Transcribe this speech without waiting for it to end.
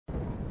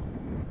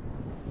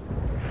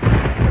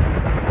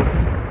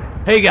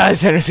Hey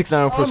guys,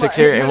 Henry69046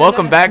 here, and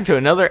welcome back to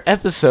another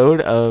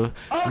episode of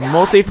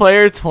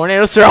Multiplayer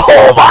Tornado Survival.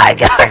 Oh my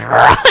god,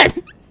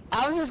 run!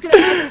 I was just gonna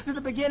add this to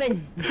the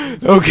beginning.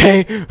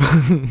 Okay.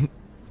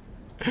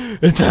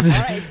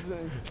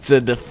 It's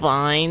a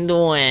defined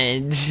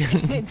wedge.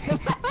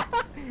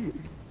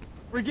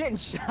 We're getting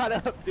shot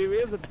up, dude.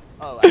 It was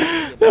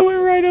That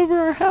went right over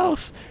our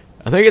house.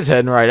 I think it's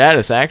heading right at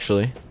us,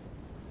 actually.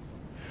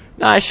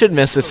 No, I should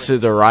miss this to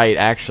the right,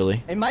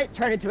 actually. It might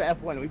turn into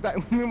F1. We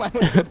might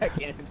want to go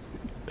back in.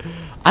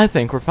 I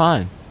think we're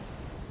fine.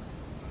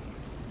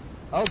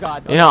 Oh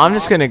god. You know, I'm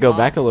just gonna go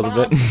back a little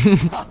bit.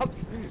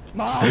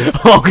 Mobs.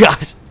 Oh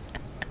gosh.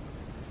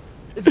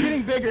 It's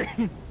getting bigger.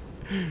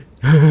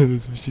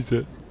 That's what she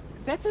said.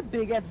 That's a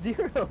big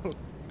F-Zero.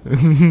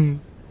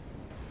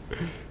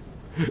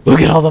 Look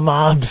at all the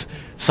mobs.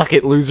 Suck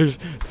it, losers.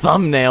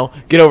 Thumbnail.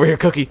 Get over here,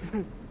 Cookie.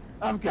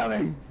 I'm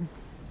coming.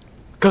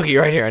 Cookie,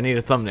 right here. I need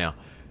a thumbnail.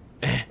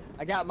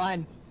 I got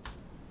mine.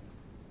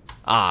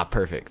 Ah,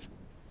 perfect.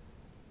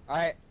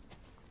 Alright.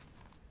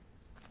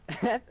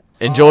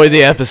 Enjoy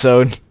the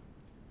episode.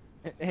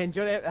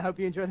 Enjoy it. I hope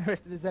you enjoy the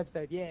rest of this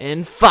episode. Yeah.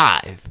 In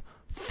 5,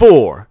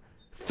 4,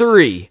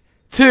 3,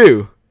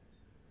 2.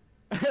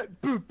 Boop,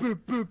 boop, boop,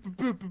 boop,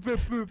 boop, boop,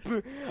 boop,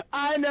 boop.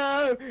 I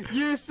know,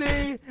 you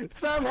see,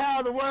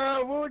 somehow the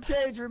world will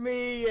change for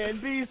me and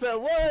be so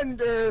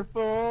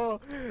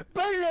wonderful.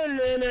 Live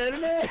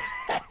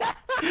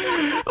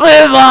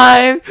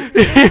life!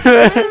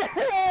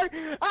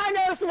 I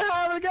know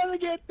somehow we're gonna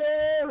get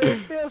there. It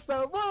feels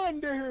so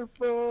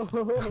wonderful.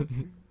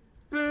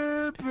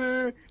 Boo,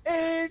 boo,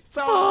 it's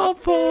all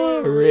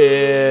for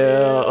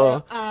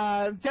real.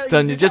 I'm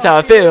telling you just how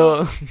I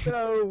feel.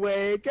 So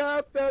wake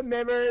up the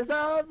members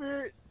of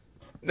your...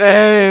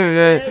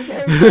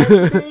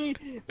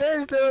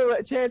 There's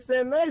no chance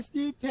unless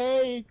you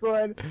take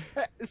one.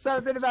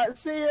 Something about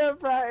see a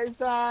bright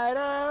side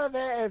of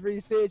every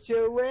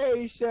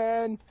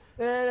situation.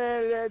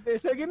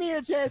 So give me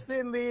a chance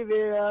to leave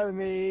it on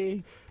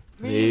me.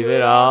 Leave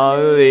it all,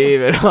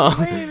 leave it all.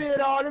 Leave it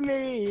all to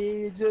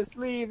me. Just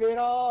leave it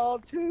all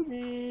to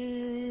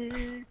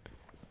me.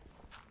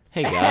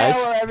 Hey guys.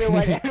 Hello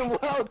everyone and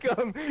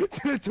welcome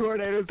to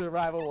Tornado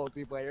Survival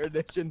Multiplayer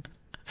Edition.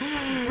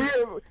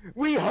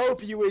 We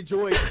hope you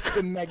enjoyed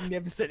the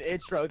magnificent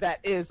intro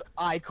that is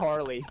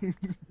iCarly.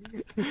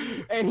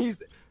 And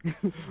he's...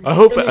 I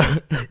hope...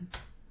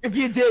 If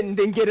you didn't,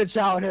 then get a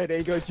childhood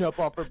and go jump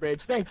off a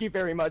bridge. Thank you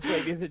very much,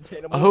 ladies and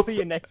gentlemen. We'll see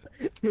you next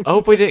time. I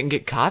hope we didn't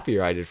get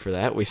copyrighted for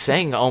that. We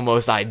sang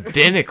almost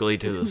identically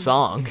to the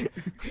song.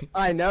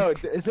 I know.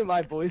 Isn't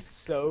my voice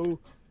so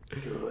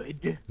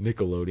good?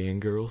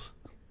 Nickelodeon girls.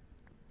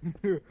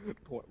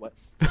 What?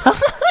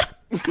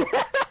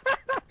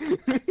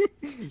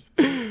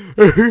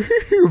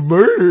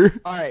 Murder.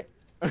 Alright.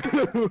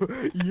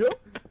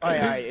 Yep.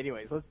 Alright,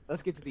 anyways,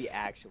 let's get to the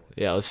actual.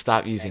 Yeah, let's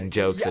stop using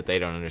jokes that they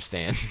don't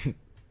understand.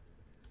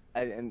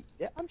 And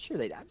yeah, I'm sure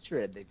they've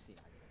seen it.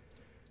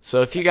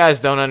 So if you guys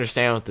don't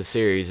understand what the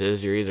series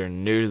is, you're either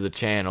new to the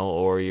channel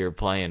or you're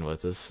playing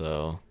with us,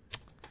 so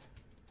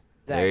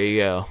there you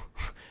go.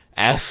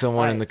 Ask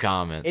someone in the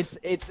comments.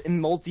 It's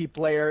in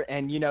multiplayer,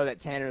 and you know that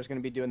Tanner's going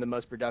to be doing the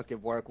most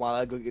productive work while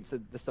I go get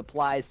the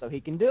supplies so he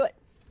can do it.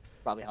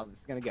 Probably how this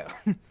is going to go.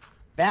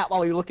 That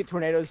while we look at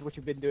tornadoes, which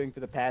we've been doing for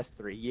the past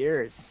 3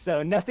 years,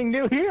 so nothing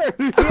new here.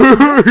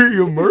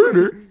 You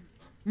murder.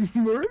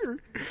 Murder?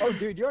 Oh,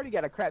 dude, you already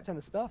got a crap ton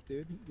of stuff,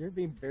 dude. You're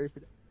being very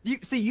productive.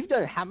 You've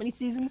done how many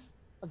seasons?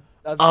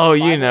 Oh,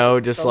 you know,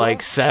 just solo?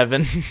 Like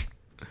 7.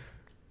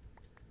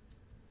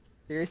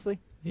 Seriously?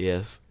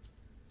 Yes.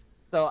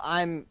 So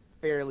I'm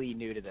fairly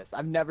new to this.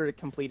 I've never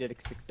completed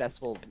a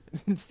successful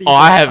season. Oh,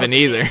 I haven't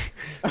either.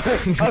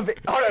 Hold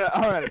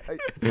on.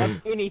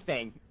 Of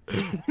anything.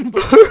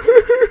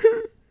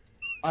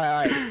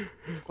 Alright.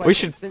 We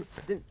should...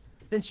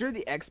 Since you're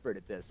the expert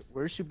at this,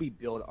 where should we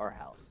build our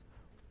house?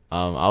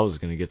 I was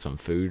gonna get some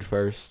food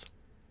first.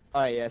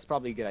 Oh yeah, it's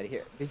probably a good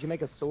idea. Did you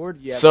make a sword?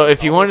 So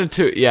if you wanted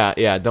to,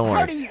 yeah, don't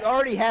worry. You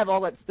already have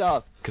all that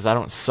stuff. Because I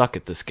don't suck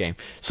at this game.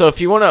 So if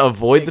you want to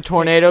avoid the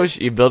tornadoes,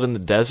 you build in the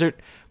desert.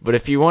 But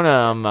if you want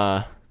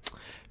to,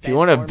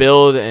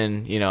 build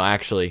and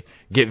actually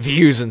get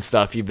views and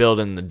stuff, you build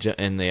in the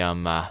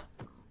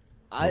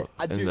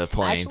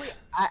plains.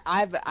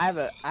 Actually, I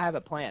have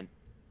a plan.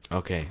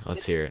 Okay,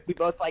 let's hear it. We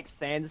both like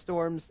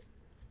sandstorms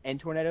and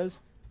tornadoes.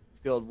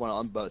 Build one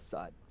on both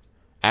sides.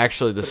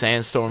 Actually, the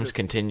sandstorms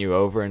continue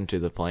over into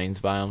the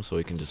plains biome, so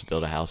we can just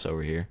build a house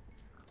over here.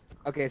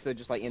 Okay, so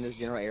just like in this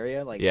general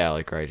area, like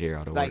like right here,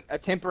 like a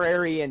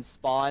temporary and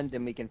spawn.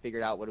 Then we can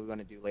figure out what we're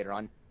gonna do later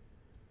on.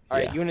 All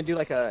right, you wanna do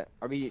like a?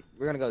 We're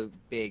gonna go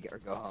big or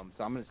go home.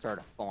 So I'm gonna start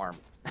a farm.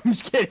 I'm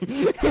just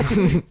kidding.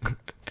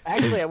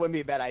 Actually, that wouldn't be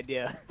a bad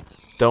idea.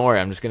 Don't worry,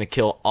 I'm just gonna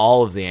kill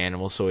all of the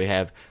animals, so we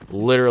have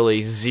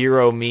literally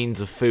 0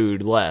 means of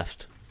food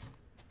left.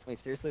 Wait,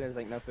 seriously? There's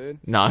like no food?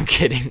 No, I'm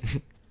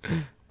kidding.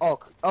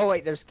 Oh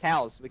wait, there's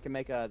cows. We can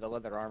make the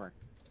leather armor.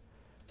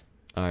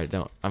 Alright,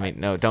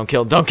 don't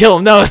kill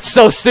him. No, it's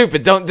so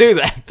stupid. Don't do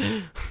that.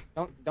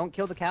 Don't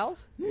kill the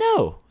cows?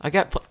 No, I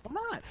got...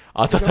 Why not?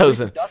 I thought that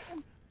was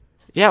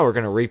Yeah, we're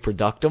gonna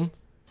reproduct them.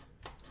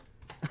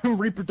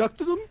 Reproduct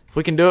them? If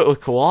we can do it with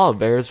koala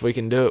bears, we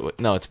can do it with...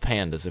 No, it's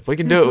pandas. If we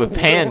can do it with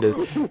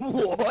pandas...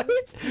 What?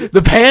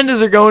 The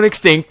pandas are going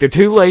extinct. They're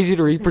too lazy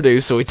to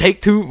reproduce, so we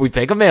take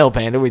a male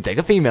panda, we take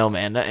a female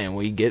panda, and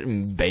we get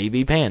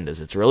baby pandas.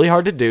 It's really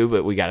hard to do,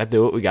 but we gotta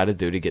do what we gotta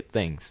do to get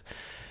things.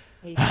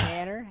 Hey,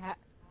 Tanner,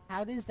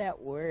 how does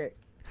that work?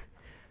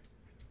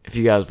 If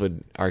you guys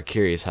are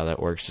curious how that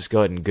works, just go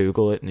ahead and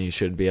Google it, and you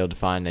should be able to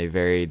find a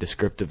very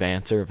descriptive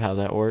answer of how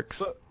that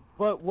works.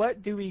 But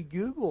what do we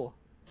Google?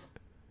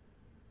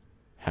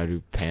 How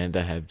do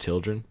panda have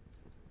children?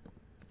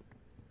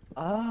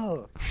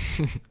 Oh.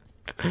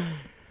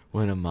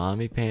 When a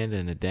mommy panda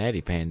and a daddy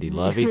panda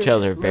love each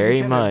other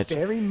very much,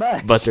 very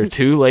much, but they're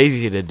too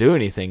lazy to do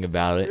anything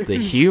about it, the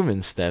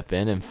humans step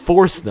in and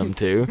force them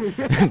to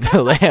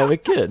until they have a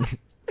kid.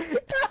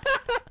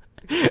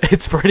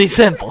 It's pretty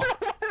simple.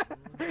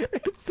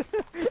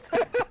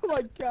 Oh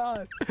my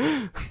god.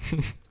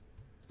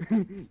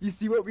 You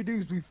see, what we do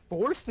is we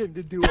force him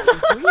to do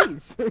what we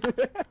please.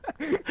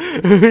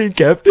 In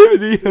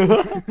captivity.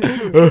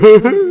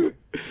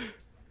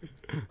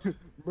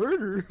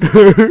 Murder.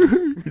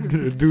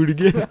 Do it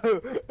again.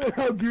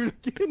 I'll do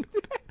it again.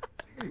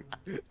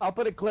 I'll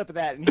put a clip of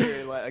that in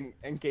here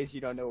in case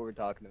you don't know what we're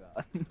talking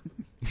about.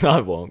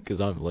 I won't, because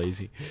I'm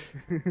lazy.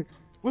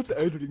 What's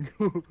editing?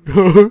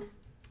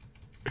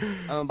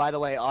 By the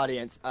way,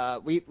 audience,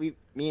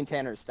 me and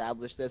Tanner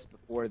established this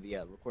before the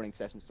recording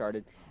session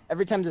started.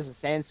 Every time there's a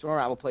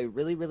sandstorm, I will play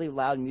really, really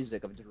loud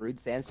music of a rude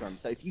sandstorm.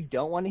 So if you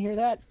don't want to hear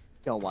that,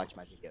 don't watch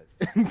my videos.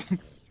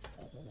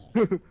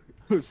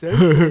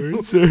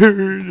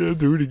 Sir,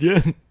 do it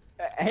again.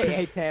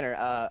 Hey, Tanner,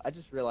 I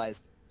just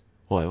realized.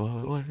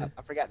 What?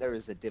 I forgot there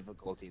was a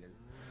difficulty.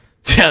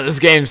 Yeah, this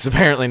game's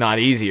apparently not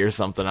easy or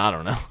something. I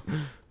don't know.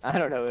 I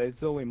don't know.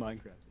 It's only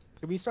Minecraft.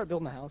 Can we start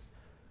building a house?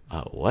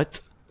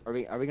 What? Are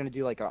we gonna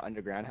do like our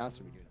underground house,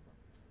 or are we doing it?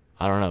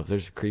 I don't know.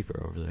 There's a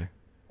creeper over there.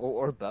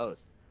 Or both.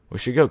 We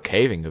should go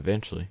caving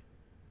eventually.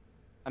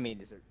 I mean,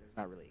 there's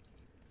not really a cave.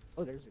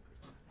 Oh, there's a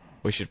creeper.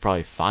 We should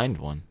probably find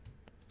one.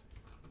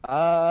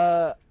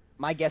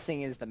 My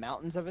guessing is the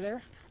mountains over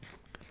there.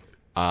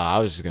 I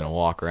was just gonna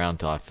walk around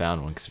till I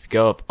found one. Cause if you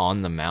go up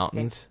on the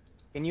mountains,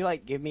 can you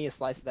like give me a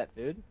slice of that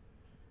food?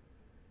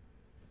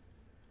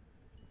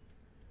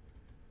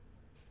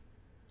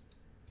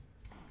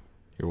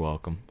 You're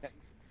welcome.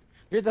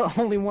 You're the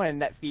only one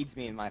that feeds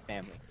me and my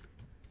family.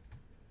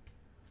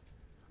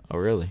 Oh,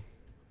 really?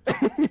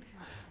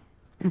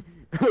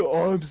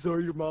 Oh, I'm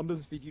sorry, your mom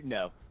doesn't feed you?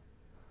 No.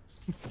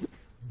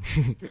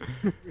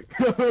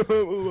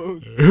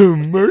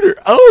 Murder!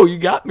 Oh, you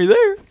got me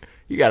there.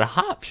 You got a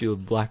hop, you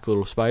black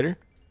little spider.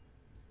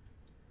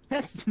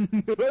 That's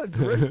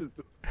racist.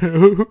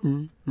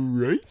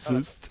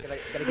 Racist. Gotta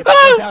get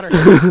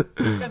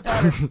that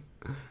powder.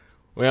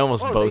 We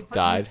almost both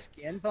died.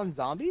 Skins on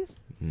zombies?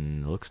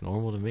 Looks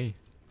normal to me.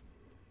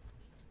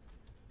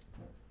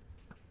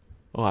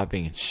 Oh, I'm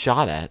being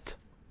shot at.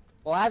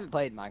 Well, I haven't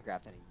played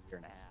Minecraft in a year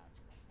and a half.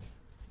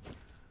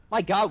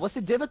 My god, what's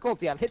the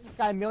difficulty? I've hit this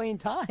guy 1,000,000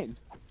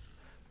 times.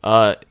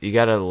 You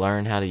gotta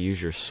learn how to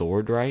use your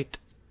sword right.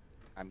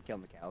 I'm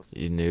killing the cows.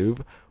 You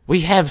noob.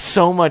 We have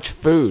so much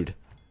food.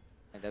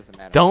 It doesn't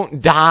matter.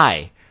 Don't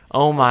die.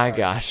 Oh my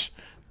gosh.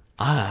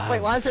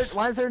 Wait, why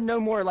is there no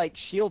more, like,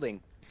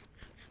 shielding?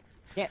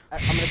 Can't. I'm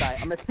gonna die.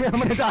 I'm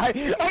gonna die.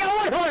 I got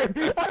one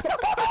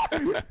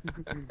heart!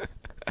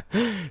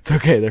 It's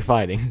okay, they're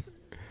fighting.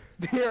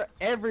 They're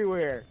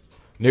everywhere.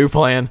 New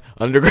plan,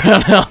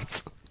 underground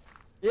house.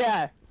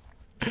 Yeah.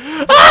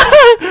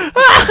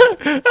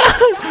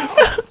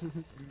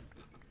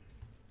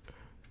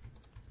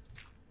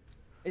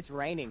 It's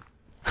raining.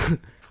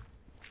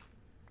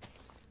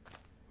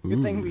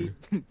 Good thing we.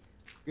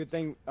 Good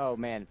thing. Oh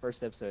man,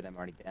 first episode, I'm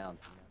already down.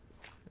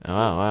 Oh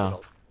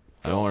wow.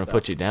 I don't want to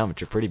put you down, but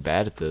you're pretty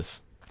bad at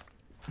this.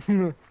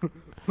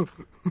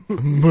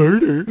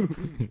 Murder.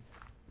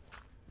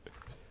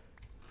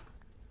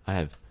 I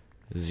have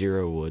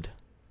 0 wood,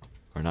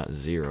 or not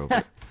 0,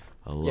 but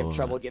a little. You have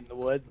trouble getting the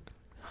wood.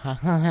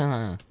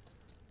 How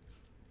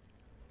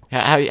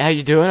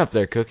you doing up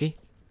there, Cookie?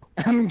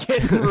 I'm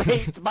getting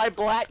raped by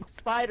black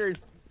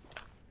spiders.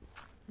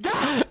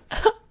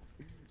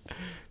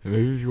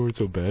 Maybe you weren't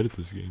so bad at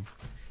this game.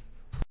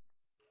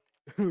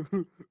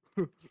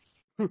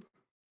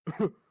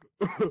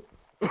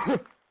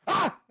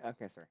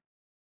 Okay, sorry.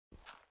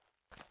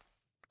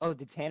 Oh,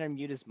 did Tanner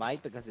mute his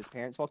mic because his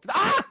parents walked to the—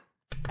 Ah!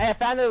 Hey, I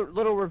found a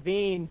little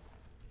ravine.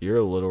 You're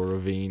a little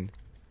ravine.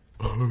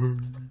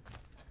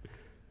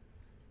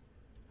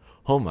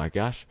 Oh my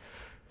gosh.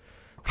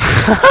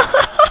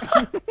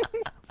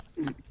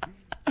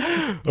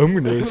 I'm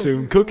gonna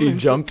assume Cookie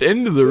jumped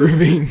into the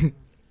ravine.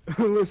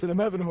 Listen, I'm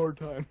having a hard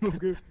time.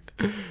 Okay.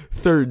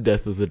 Third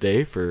death of the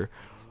day for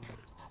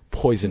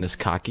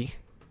PoisonousCookie.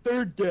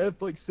 Third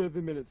death, like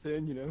 7 minutes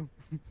in, you know.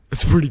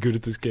 It's pretty good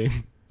at this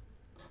game.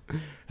 Hey,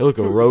 look,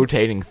 a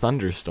rotating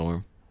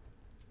thunderstorm.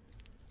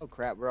 Oh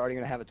crap, we're already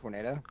gonna have a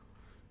tornado?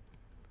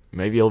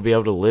 Maybe you'll be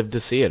able to live to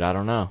see it, I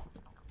don't know.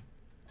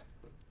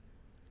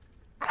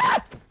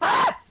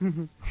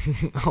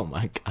 Oh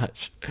my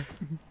gosh.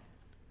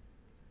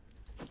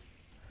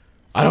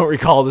 I don't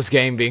recall this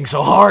game being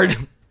so hard.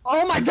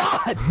 Oh my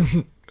god!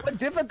 What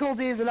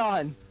difficulty is it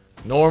on?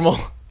 Normal.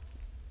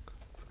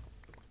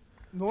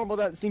 Normal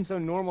doesn't seem so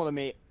normal to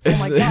me. Oh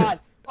my god!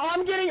 Oh,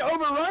 I'm getting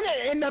overrun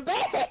in the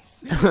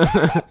base!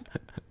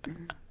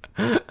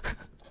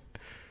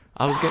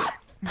 I was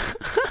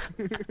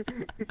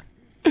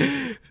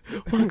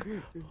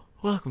getting...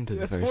 Welcome to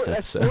the first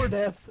That's episode. 4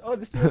 deaths. Oh,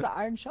 this dude has an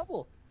iron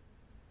shovel.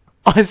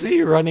 Oh, I see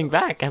you running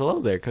back.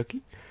 Hello there,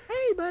 Cookie.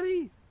 Hey,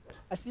 buddy.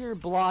 I see your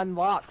blonde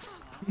locks.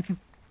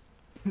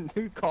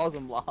 Who calls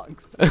them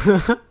locks?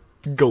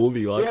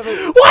 Goldilocks. We have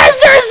a- Why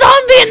is there a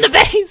zombie in the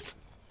base?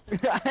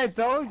 I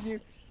told you.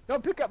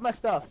 Don't pick up my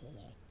stuff.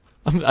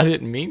 I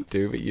didn't mean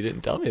to, but you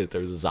didn't tell me that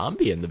there was a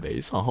zombie in the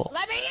base. Oh.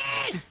 Let me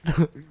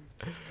in!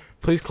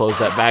 Please close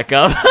that back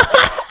up.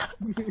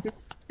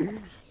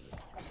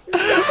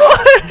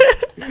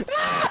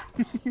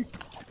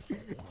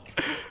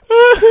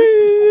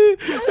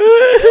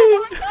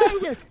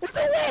 It's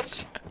a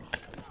witch!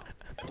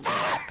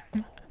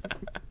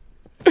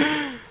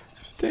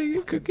 Dang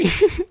it, Cookie.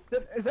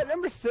 Is that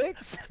number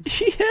 6?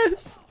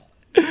 Yes.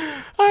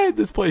 I had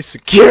this place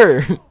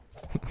secure.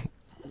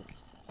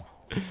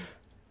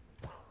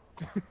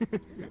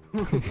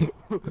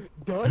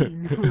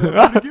 Dying.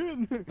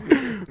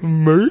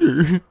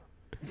 Murder.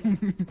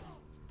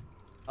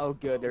 Oh,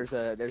 good. There's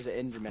an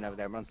Enderman over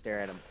there. I'm gonna stare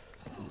at him.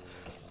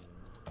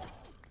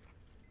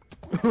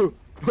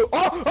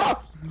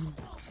 Oh!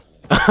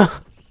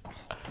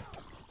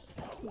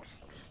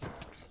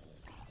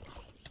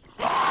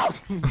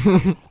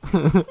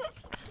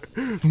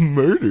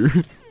 Murder.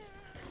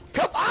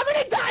 Come on, I'm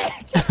gonna die!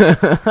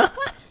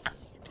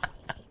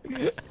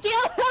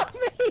 Kill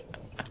me!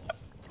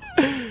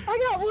 I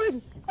got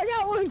one! I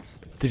got one!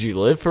 Did you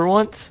live for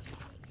once?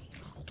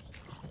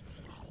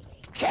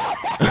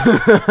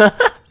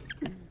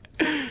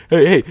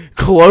 Hey,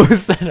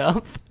 close that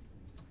up.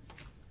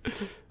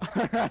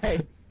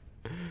 Alright.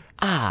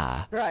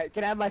 Ah. Right,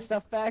 can I have my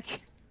stuff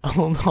back?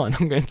 Hold on,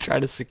 I'm gonna try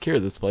to secure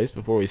this place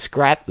before we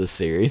scrap this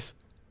series.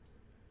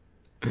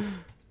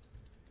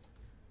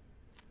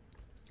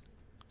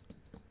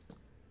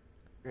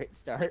 Great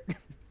start.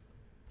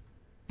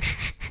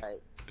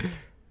 Right.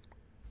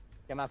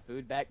 Get my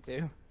food back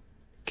too.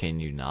 Can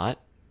you not?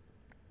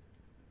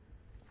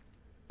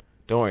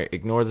 Don't worry,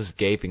 ignore this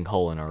gaping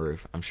hole in our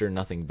roof. I'm sure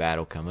nothing bad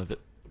will come of it.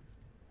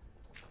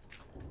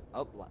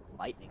 Oh,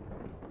 lightning.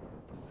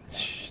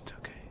 Shh, it's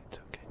okay, it's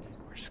okay.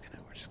 We're just gonna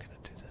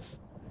do this.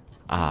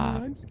 Ah,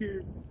 I'm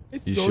scared.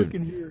 It's you dark should,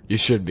 in here. you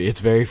should be.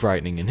 It's very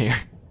frightening in here.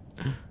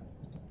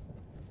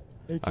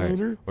 Hey, All right,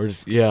 Tanner, we're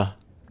just, yeah.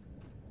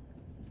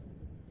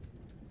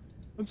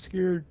 I'm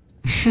scared.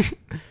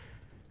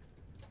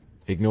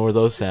 Ignore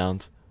those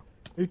sounds.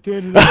 Hey,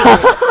 Tanner.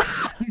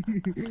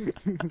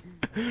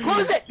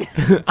 Close it!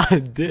 I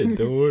did,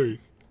 don't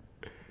worry.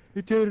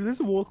 Hey, Tanner,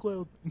 there's a wall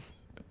cloud.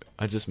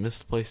 I just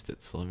misplaced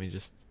it, so let me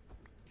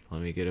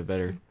get a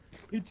better.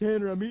 Hey,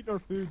 Tanner, I'm eating our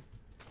food.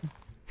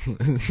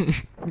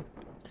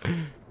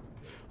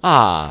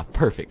 Ah,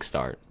 perfect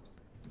start.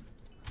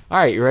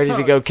 Alright, you ready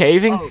to go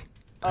caving?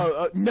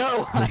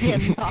 No, I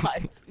am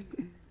not.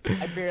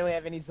 I barely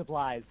have any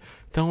supplies.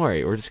 Don't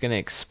worry, we're just gonna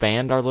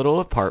expand our little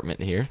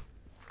apartment here.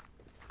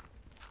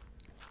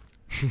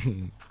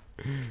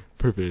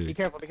 Perfect. Be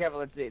careful,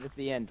 that's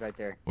the end right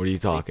there. What are you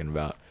talking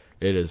about?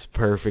 It is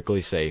perfectly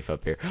safe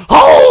up here.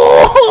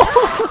 Oh!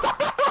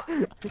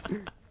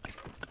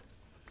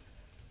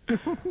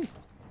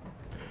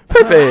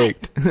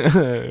 Perfect!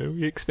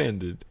 We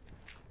expanded.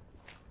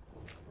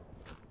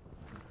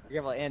 Be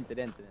careful, it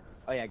ends.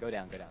 Oh yeah, go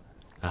down.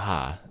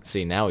 Aha.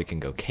 See, now we can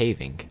go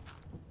caving.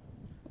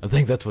 I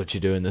think that's what you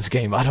do in this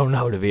game. I don't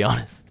know, to be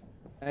honest.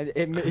 And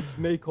it's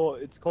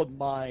called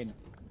mine.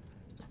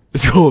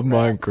 It's called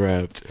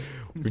Minecraft.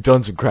 We've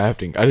done some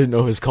crafting. I didn't know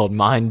it was called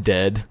Mine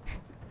Dead.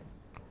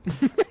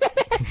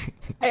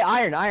 Hey,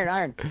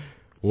 iron.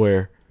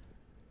 Where?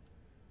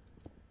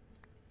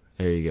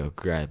 There you go.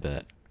 Grab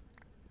that.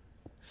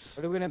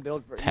 What are we gonna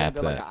build for? Tap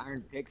you gonna build that. like an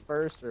iron pick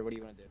first, or what do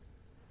you want to do?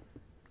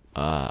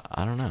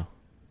 I don't know.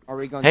 Or are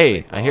we going?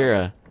 Hey, I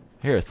hear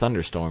a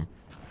thunderstorm.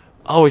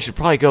 Oh, we should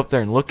probably go up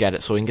there and look at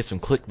it so we can get some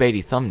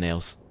clickbaity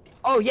thumbnails.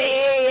 Oh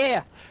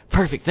yeah.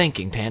 Perfect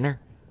thinking, Tanner.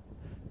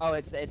 Oh,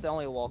 it's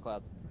only a wall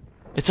cloud.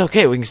 It's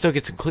okay. We can still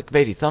get some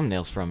clickbaity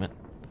thumbnails from it.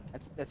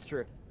 That's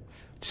true.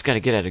 Just gotta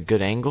get at a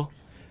good angle.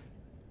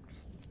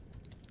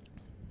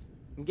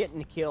 I'm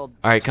getting killed.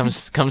 All right, come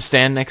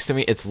stand next to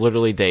me. It's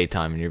literally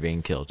daytime and you're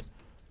being killed.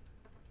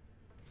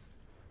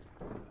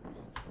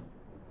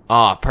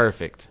 Ah,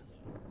 perfect.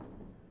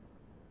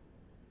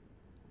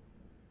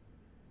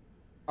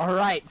 All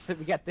right, so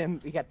we got them.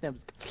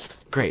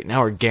 Great.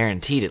 Now we're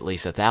guaranteed at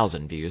least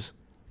 1,000 views.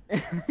 Are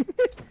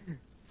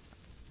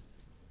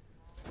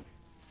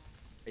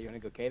you gonna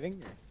go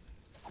caving?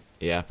 Or?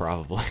 Yeah,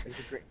 probably. There's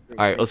a great All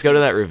right, let's go to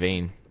that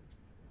ravine.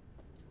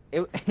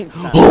 It's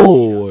not.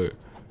 Oh!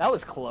 That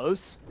was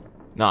close.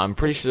 No, I'm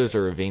pretty sure there's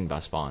a ravine by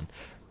spawn.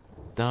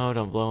 No,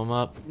 don't blow him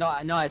up. No,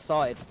 I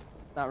saw it.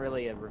 It's not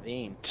really a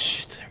ravine.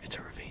 Shh, it's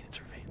a ravine. It's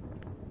a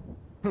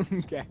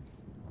ravine. Okay.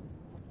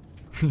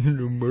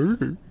 No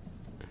murder.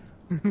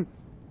 Oh,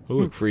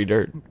 look, free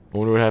dirt. I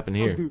wonder what happened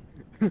here.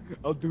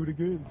 I'll do it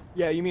again.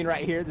 Yeah, you mean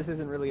right here? This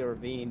isn't really a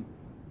ravine.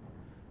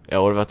 Yeah,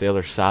 what about the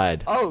other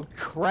side? Oh,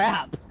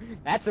 crap.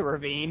 That's a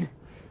ravine.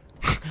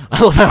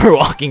 I love how we're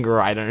walking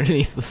right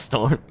underneath the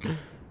storm.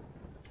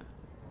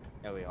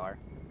 Yeah, we are.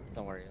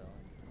 Don't worry.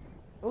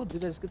 Oh,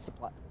 dude, there's good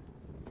supply.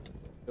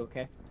 You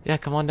okay? Yeah,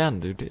 come on down,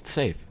 dude. It's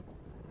safe.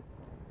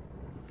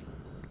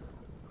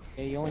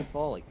 Yeah, you only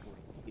fall like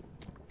 40 feet.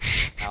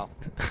 Ow.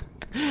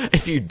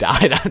 If you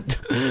died, I'd...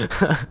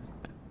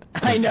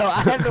 I know,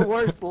 I have the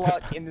worst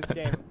luck in this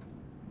game.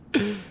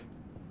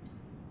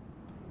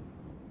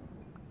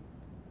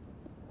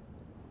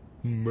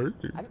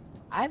 Murder.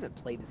 I haven't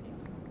played this game.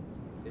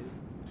 Dude.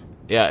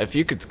 Yeah, if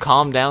you could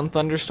calm down,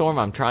 Thunderstorm.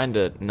 I'm trying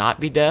to not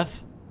be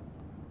deaf.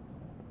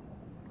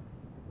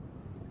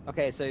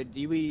 Okay, so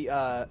do we,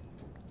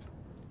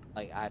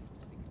 like,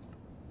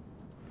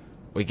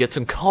 We get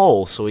some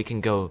coal so we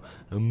can go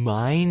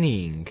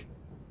mining.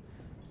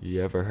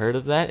 You ever heard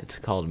of that? It's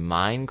called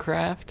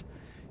Minecraft.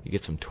 You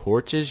get some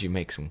torches, you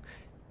make some,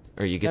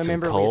 or you get some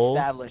remember coal. we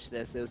established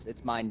this.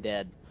 It's mine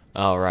dead.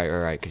 Oh,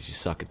 right, because you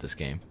suck at this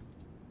game.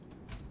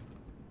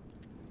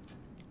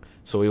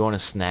 So we want to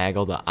snag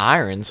all the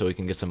iron so we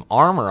can get some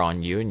armor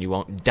on you and you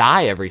won't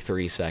die every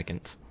 3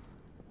 seconds.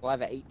 Well, I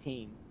have an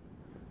 18.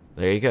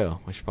 There you go.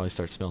 We should probably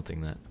start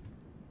smelting that.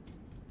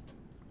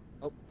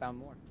 Oh, found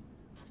more.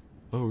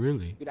 Oh,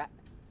 really? Dude,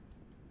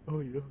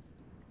 oh, yeah.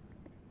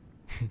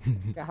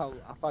 I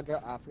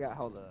forgot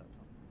how the...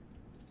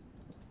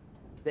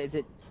 Is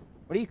it...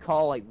 What do you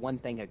call, like, one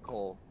thing of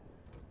coal?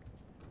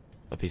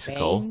 A piece of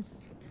coal?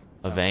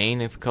 A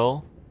vein of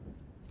coal?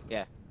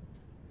 Yeah.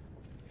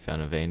 You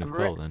found a vein of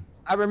coal, then.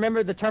 I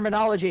remember the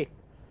terminology.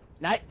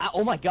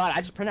 Oh my god,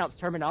 I just pronounced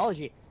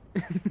terminology.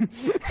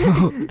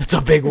 That's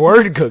a big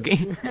word,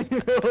 Cookie.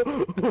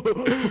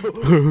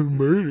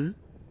 Murder.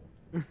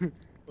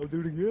 I'll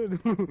do it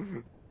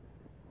again.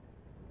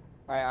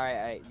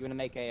 Alright. You wanna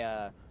make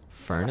a,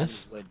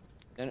 furnace? Wood.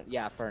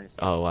 Yeah, a furnace.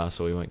 Oh, wow,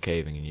 so we went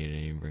caving and you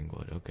didn't even bring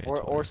wood. Okay.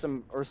 Or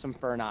some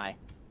ferni.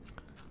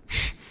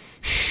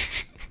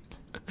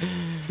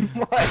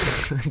 What?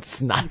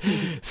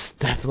 It's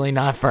definitely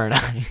not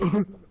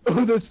ferni.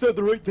 Oh, that's not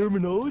the right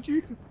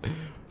terminology?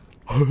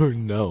 Oh,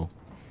 no.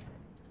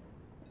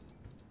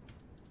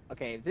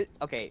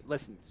 Okay,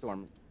 listen,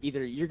 Storm.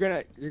 Either you're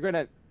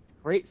gonna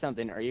create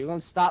something, or you're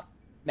gonna stop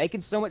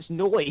making so much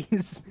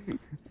noise.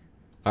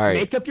 All right.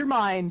 Make up your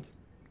mind.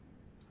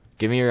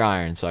 Give me your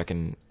iron so I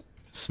can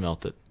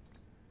smelt it.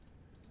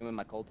 You want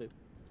my coal too?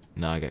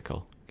 No, I got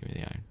coal. Give me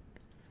the iron.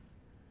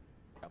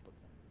 I'll put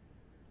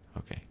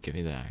some. Okay, give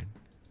me the iron.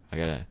 I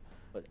gotta...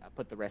 I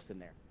put the rest in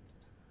there.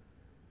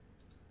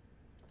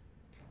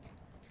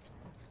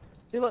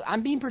 See, look,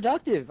 I'm being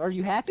productive. Are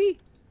you happy?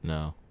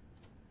 No.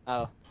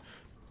 Oh.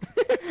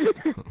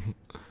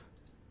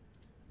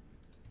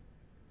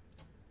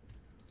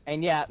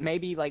 And yeah,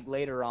 maybe like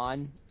later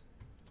on,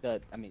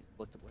 I'm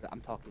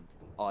talking to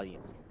the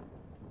audience.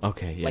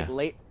 Okay, yeah.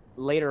 Like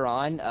later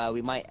on,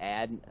 we might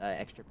add an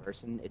extra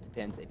person. It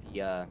depends if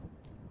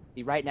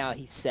he right now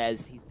he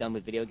says he's done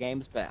with video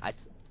games, but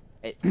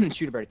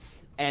shoot a bird,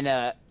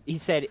 and he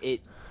said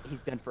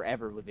he's done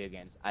forever with video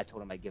games. I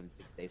told him I'd give him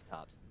 6 days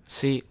tops.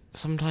 See,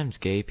 sometimes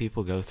gay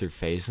people go through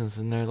phases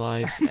in their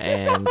lives,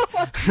 and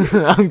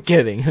I'm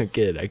kidding. I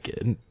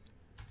kid.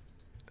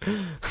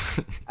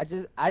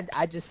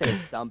 I just say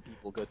some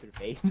people go through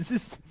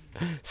phases.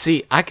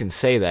 See, I can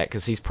say that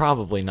because he's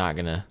probably not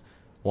gonna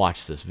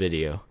watch this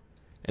video,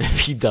 and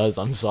if he does,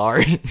 I'm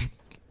sorry.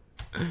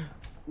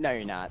 No,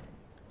 you're not.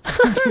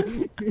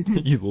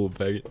 You little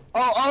faggot.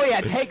 Oh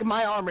yeah, take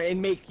my armor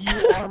and make you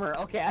armor.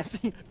 Okay, I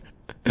see.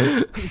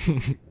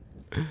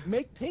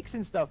 Make picks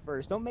and stuff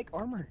first. Don't make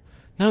armor.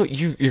 No,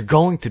 you're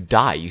going to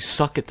die. You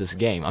suck at this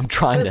game. I'm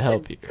trying to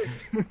help you.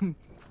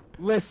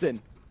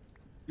 Listen,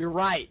 you're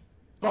right,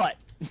 but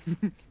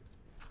I'm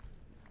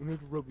gonna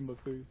rub in my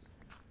face.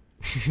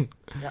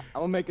 Yeah,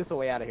 I'm gonna make us a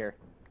way out of here.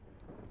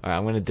 Alright,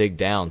 I'm gonna dig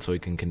down so we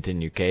can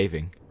continue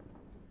caving.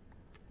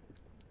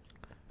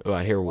 Oh,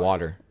 I hear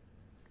water.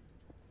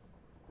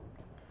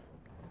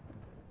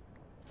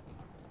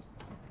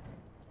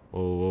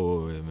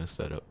 Whoa, I messed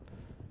that up.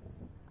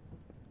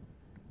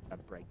 I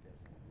break this.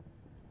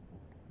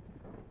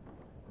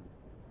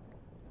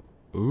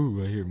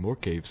 Ooh, I hear more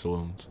cave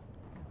sounds.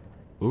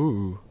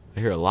 Ooh, I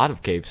hear a lot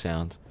of cave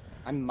sounds.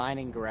 I'm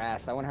mining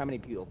grass. I wonder how many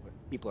people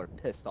are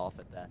pissed off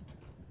at that.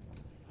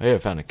 Hey, I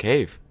found a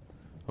cave.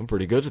 I'm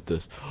pretty good at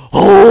this.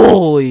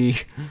 Holy!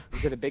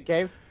 Is it a big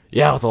cave?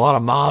 Yeah, with a lot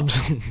of mobs.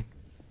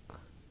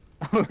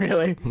 Oh,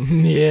 really?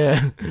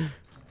 Yeah.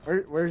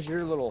 Where's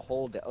your little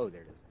hole? Oh,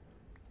 there it is.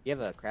 You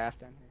have a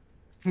craft down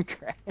here?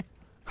 Craft?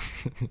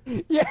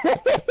 Yeah.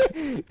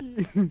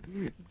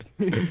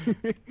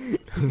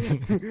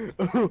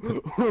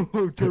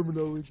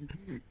 Terminology.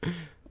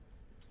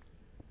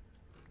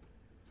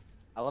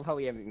 I love how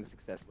we haven't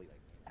successfully like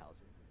house.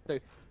 So,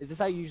 is this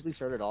how you usually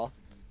start it off?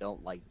 You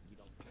don't.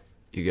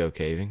 You go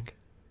caving.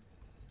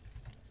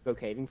 Go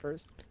caving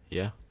first.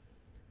 Yeah.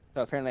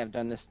 So apparently I've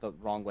done this the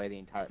wrong way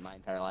my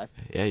entire life.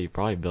 Yeah, you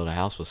probably build a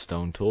house with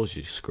stone tools,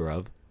 you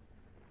scrub.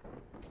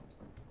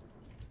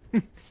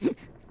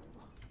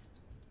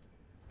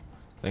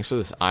 Thanks for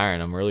this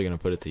iron. I'm really gonna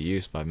put it to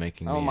use by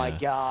making Oh me my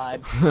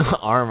god.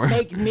 armor.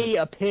 Make me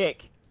a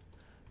pick.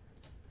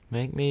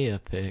 Make me a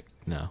pick.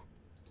 No.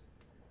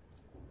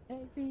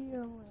 Take me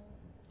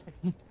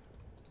away.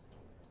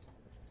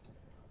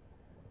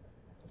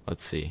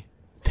 Let's see.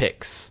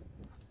 Picks.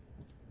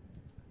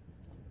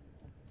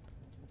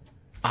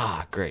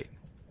 Ah, great.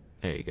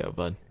 There you go,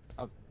 bud.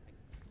 Oh,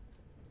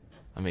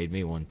 I made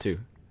me one too. you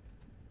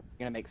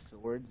gonna make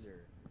swords or?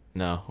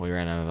 No, we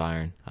ran out of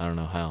iron. I don't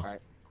know how.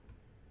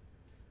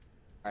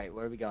 All right,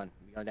 where are we going?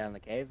 We going down in the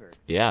cave or?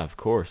 Yeah, of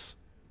course.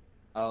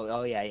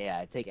 Oh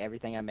yeah. Take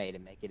everything I made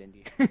and make it into.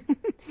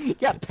 You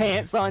got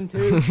pants on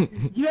too.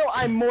 You know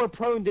I'm more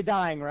prone to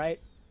dying, right?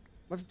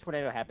 What if a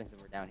tornado happens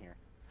and we're down here?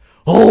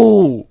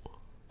 Oh!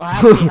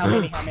 How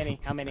many? Quite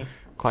How a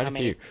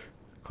many? few.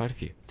 Quite a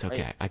few. It's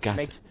okay. I got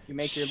this. You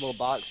make your little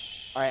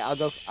box. All right,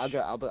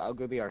 I'll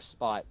go be our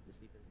spot. To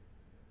see if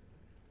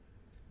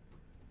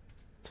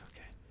It's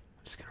okay.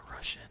 I'm just gonna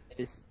rush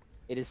in.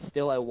 it is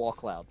still a wall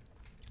cloud.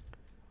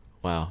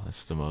 Wow,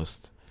 that's the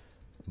most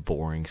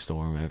boring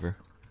storm ever.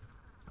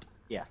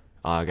 Yeah.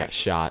 Oh, I got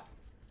shot.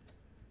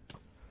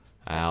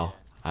 Ow.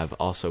 I've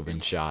also been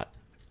shot.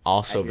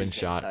 Also you're been getting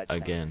shot touched,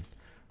 again.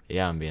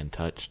 Yeah, I'm being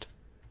touched.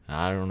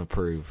 I don't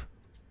approve.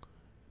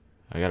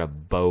 I got a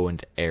bow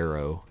and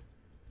arrow.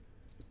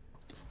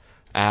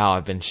 Ow,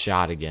 I've been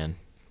shot again.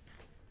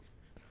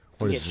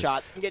 What I'm is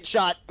getting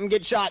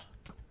shot.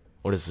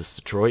 What is this,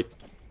 Detroit?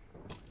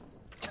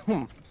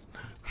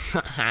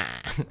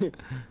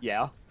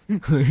 Yeah.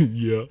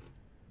 Yeah.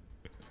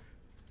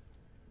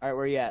 All right,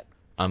 where you at?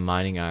 I'm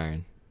mining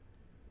iron.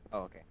 Oh,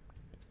 okay.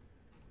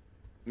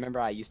 Remember,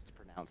 I used to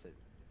pronounce it.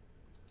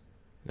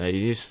 No,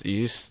 you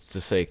used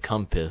to say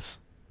compass.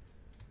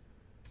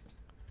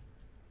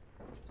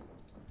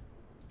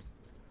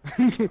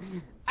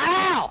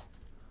 Ow!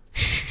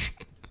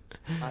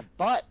 My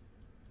butt.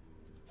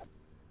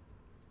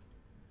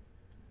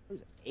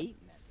 There's 8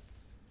 in that.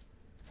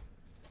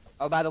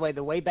 Oh, by the way,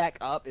 the way back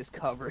up is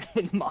covered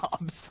in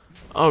mobs.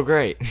 Oh,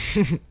 great.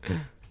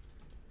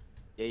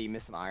 Yeah, you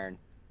missed some iron.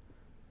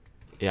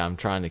 Yeah, I'm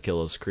trying to kill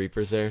those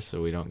creepers there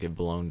so we don't get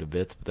blown to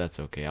bits, but that's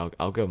okay.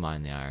 I'll go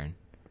mine the iron.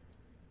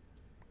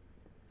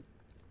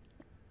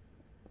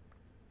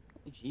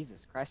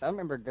 Jesus Christ, I don't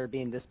remember there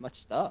being this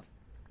much stuff.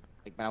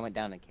 Like when I went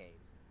down the caves.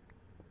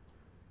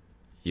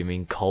 You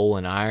mean coal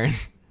and iron?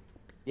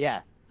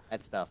 Yeah,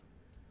 that stuff.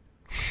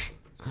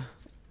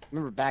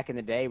 Remember back in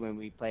the day when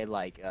we played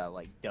like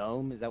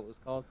Dome? Is that what it was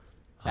called?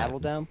 Battle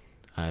Dome?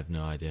 I have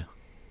no idea.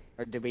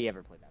 Or did we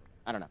ever play Battle Dome?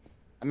 I don't know.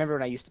 I remember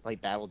when I used to play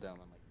Battle Dome. I'm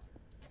like,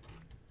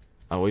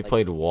 Oh, we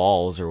played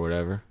walls or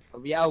whatever.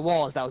 oh, yeah,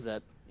 walls. That was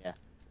it. Yeah.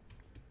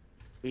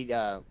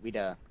 We'd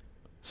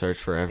Search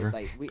forever.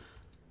 like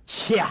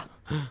yeah,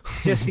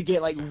 just to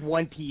get like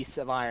one piece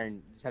of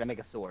iron to try to make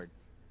a sword.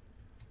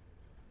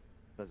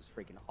 Those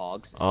freaking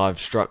hogs. Oh, I've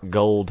struck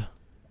gold.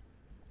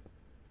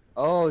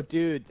 Oh,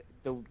 dude,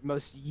 the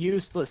most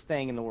useless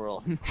thing in the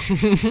world.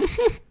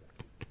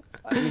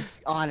 I mean,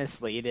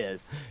 honestly, it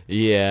is.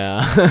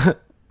 Yeah.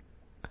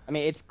 I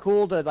mean, it's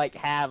cool to like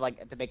have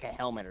to make a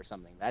helmet or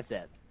something. That's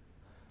it.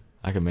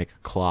 I can make a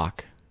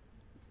clock.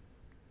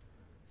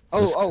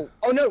 Oh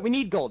no, we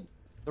need gold.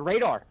 The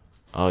radar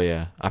Oh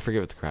yeah, I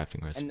forget what the crafting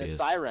and recipe the is.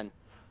 siren.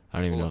 I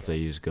don't even know if they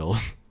use gold.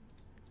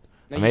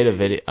 No, I made a you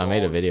video. use I made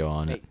a gold. video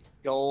on it.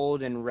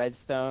 Gold and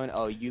redstone.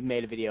 Oh, you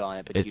made a video on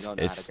it, but you don't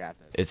know how to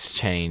craft it. It's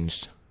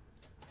changed.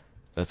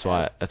 That's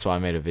why I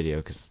made a video,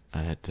 because I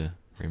had to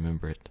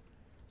remember it.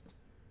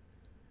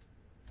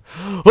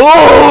 Oh!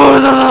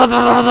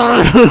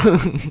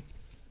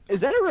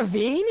 Is that a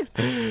ravine?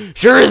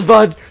 Sure is,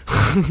 bud.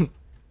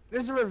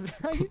 There's a ravine.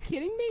 Are you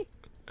kidding me?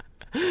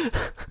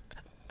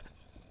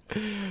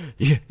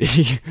 You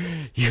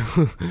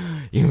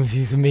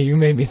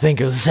made me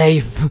think it was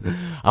safe.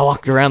 I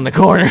walked around the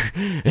corner,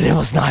 and it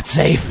was not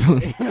safe.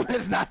 It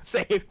was not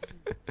safe.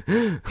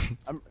 You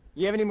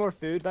have any more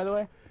food, by the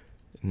way?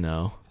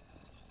 No.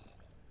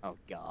 Oh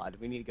God,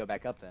 we need to go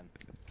back up then.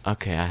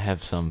 Okay, I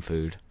have some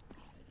food.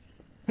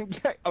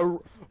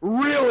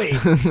 Really?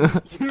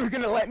 You were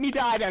gonna let me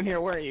die down here,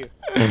 weren't you?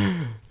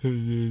 Maybe a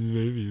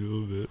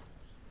little bit.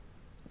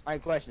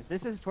 Alright, questions.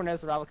 This is Tornado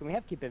Survival. Can we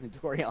have keep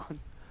inventory on?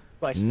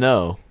 Question.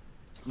 No.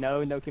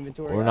 No keep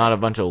inventory. We're not a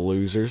bunch of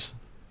losers.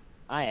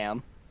 I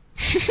am.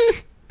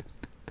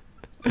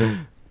 Oh,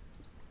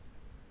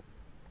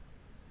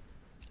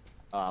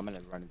 I'm gonna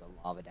run into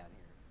lava down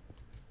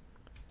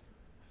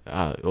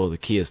here. Well, the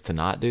key is to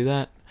not do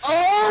that.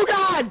 Oh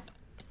God!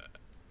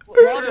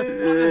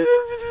 Water.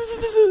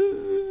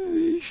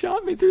 He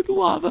shot me through the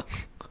lava.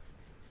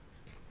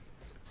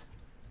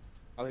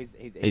 Oh, he's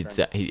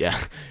Yeah.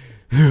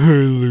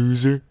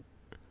 Loser.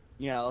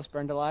 You know, else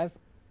burned alive.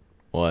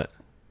 What?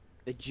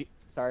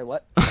 Sorry,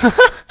 what?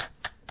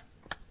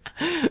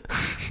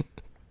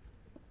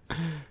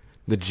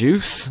 The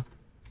juice?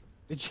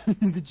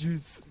 The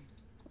juice.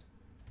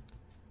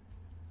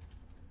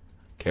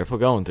 Careful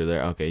going through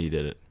there. Okay, you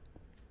did it.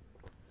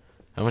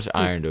 How much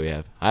iron do we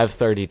have? I have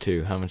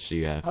 32. How much do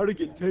you have? How to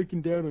get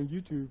taken down on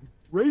YouTube?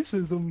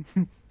 Racism.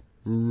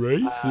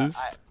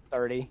 Racist.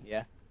 30.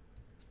 Yeah.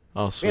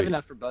 Oh, We sweet. have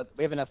enough for both.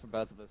 We have enough for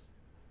both of us.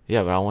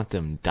 Yeah, but I want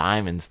them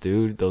diamonds,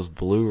 dude. Those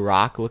blue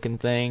rock-looking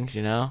things,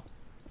 you know?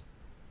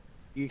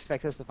 You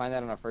expect us to find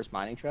that on our first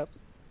mining trip?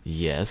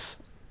 Yes.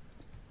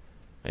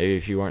 Maybe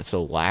if you weren't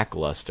so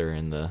lackluster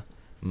in the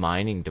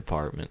mining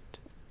department.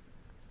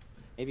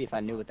 Maybe if I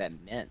knew what that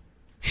meant.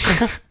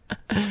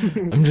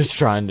 I'm just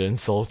trying to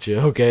insult you,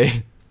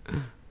 okay?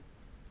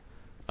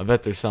 I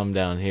bet there's some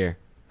down here.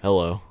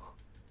 Hello.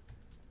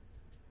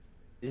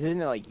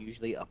 Isn't it like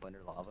usually up under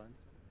lava?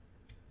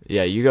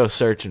 Yeah, you go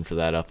searching for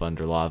that up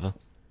under lava.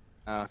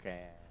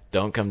 Okay.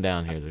 Don't come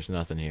down here. There's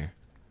nothing here.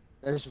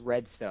 There's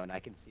redstone. I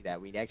can see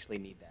that. We actually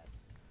need that.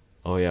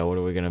 Oh, yeah, what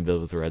are we going to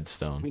build with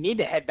redstone? We need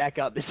to head back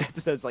up. This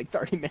episode's like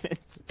 30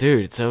 minutes.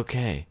 Dude, it's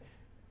okay.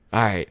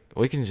 Alright,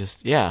 we can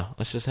just... Yeah,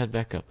 let's just head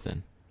back up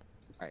then.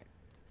 Alright.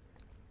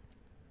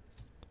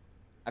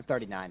 I have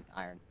 39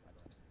 iron.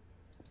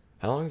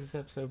 How long has this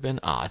episode been?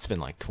 Ah, it's been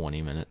like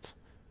 20 minutes.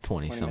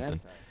 20-something.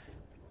 Minutes?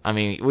 I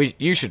mean,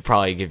 you should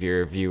probably give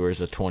your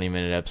viewers a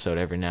 20-minute episode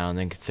every now and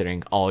then,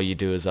 considering all you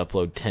do is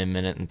upload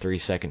 10-minute and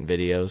 3-second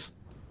videos.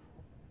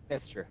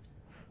 That's true.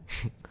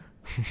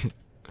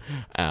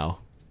 Ow.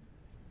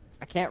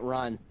 I can't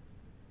run.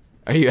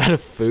 Are you out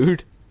of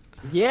food?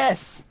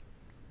 Yes!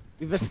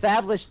 We've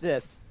established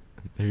this.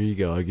 There you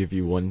go. I'll give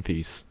you one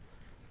piece.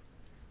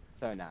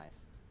 So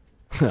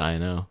nice. I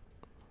know.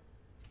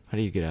 How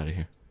do you get out of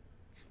here?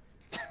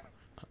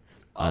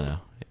 I know.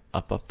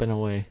 Up, and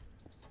away.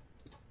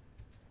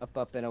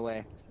 Up, and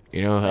away.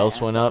 You know who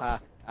else went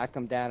up? I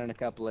come down in a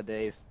couple of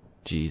days.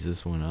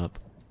 Jesus went up.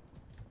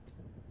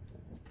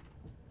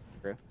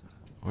 True.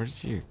 Where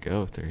did you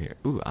go through here?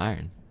 Ooh,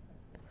 iron.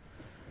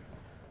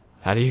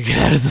 How do you get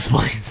out of this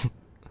place?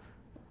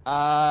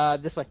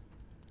 This way.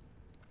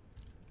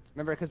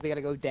 Remember, because we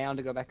gotta go down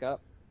to go back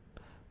up?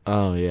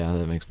 Oh, yeah,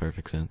 that makes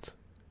perfect sense.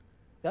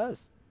 It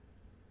does.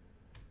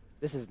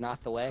 This is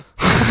not the way.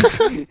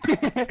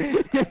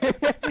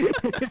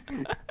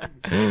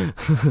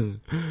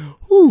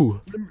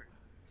 Ooh.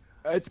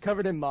 It's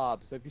covered in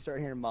mobs, so if you start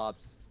hearing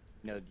mobs,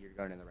 you know you're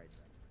going in the right direction.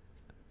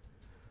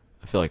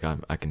 I feel like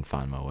I can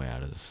find my way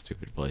out of this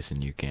stupid place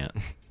and you can't.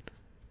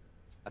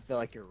 I feel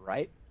like you're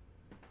right.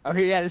 Oh,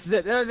 here, yeah, this is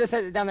it. No, this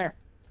is it, down there.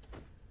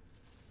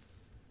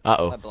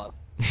 Uh-oh. Let blow.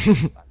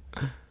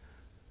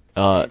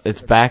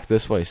 It's back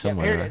this way Yeah,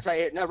 somewhere. here, right? it's right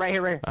here. No, right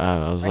here, right here.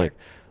 I was Right like,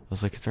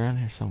 here. it's around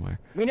here somewhere.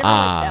 We never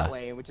went that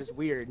way, which is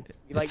weird.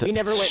 Like, It's a- we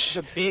never went shh.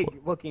 the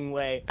big-looking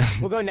way.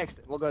 We'll go next.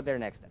 We'll go there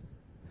next time.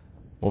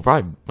 Well,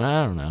 probably,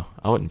 I don't know.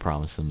 I wouldn't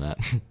promise them that.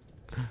 Alright,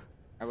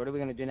 what are we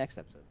gonna do next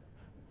episode?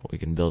 We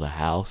can build a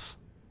house.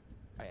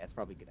 Oh, yeah, that's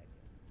probably a good idea.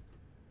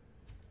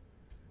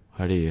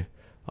 How do you...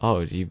 Oh,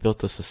 you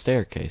built us a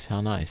staircase. How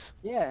nice.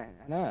 Yeah,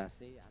 I know.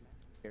 See, I'm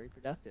very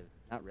productive.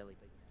 Not really,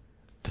 but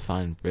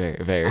Define very,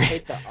 I very.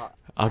 hate the.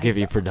 I'll give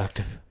you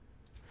productive.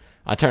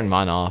 I turned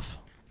mine off.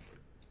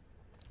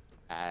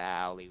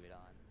 I'll leave it on.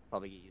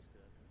 Probably get used to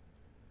it.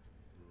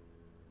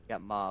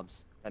 Got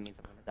mobs. That means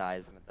I'm gonna die,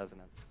 isn't it? Doesn't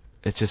it?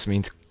 It just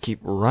means keep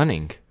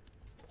running.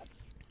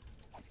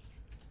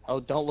 Oh,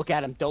 don't look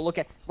at him. Don't look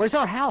at. Where's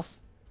our house?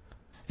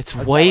 It's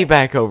Oh, way sorry.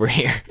 back over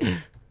here.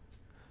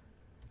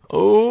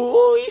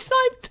 Oh, he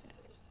sniped.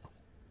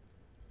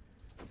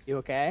 You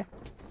okay?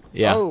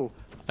 Yeah. Oh,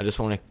 I just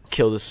want to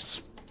kill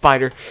this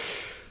spider.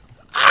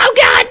 Oh,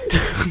 God!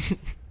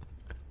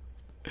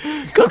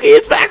 Cookie,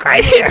 it's back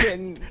right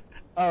here.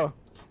 oh.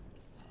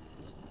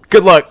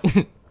 Good luck. Let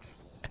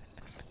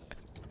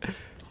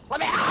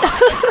me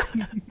out!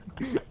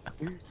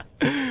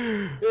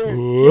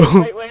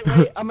 Wait, wait,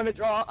 wait. I'm gonna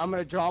draw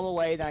him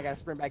away, then I gotta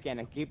sprint back in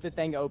and keep the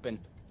thing open.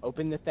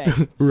 Open the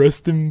thing.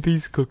 Rest in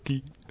peace,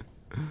 Cookie.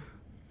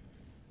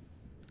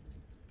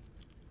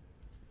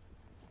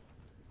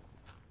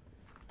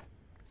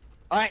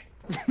 Alright.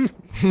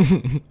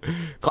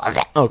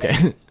 Closet.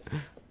 Okay.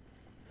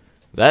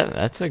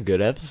 That's a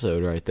good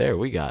episode right there.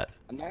 We got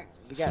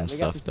some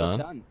stuff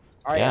done.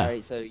 Alright, Yeah.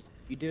 alright, so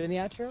you doing the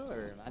outro,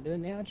 or am I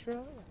doing the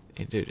outro?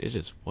 Hey, dude, it's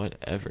just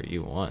whatever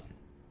you want.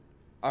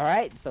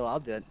 Alright, so I'll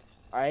do it.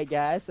 Alright,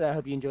 guys, I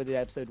hope you enjoyed the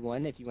episode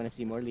 1. If you want to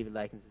see more, leave a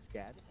like and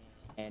subscribe.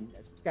 And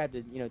subscribe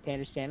to,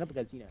 Tanner's channel,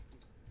 because,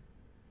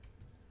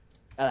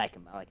 I like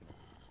him.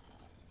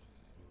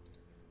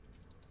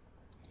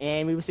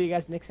 And we will see you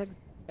guys next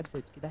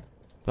episode. Goodbye.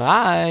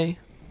 Bye.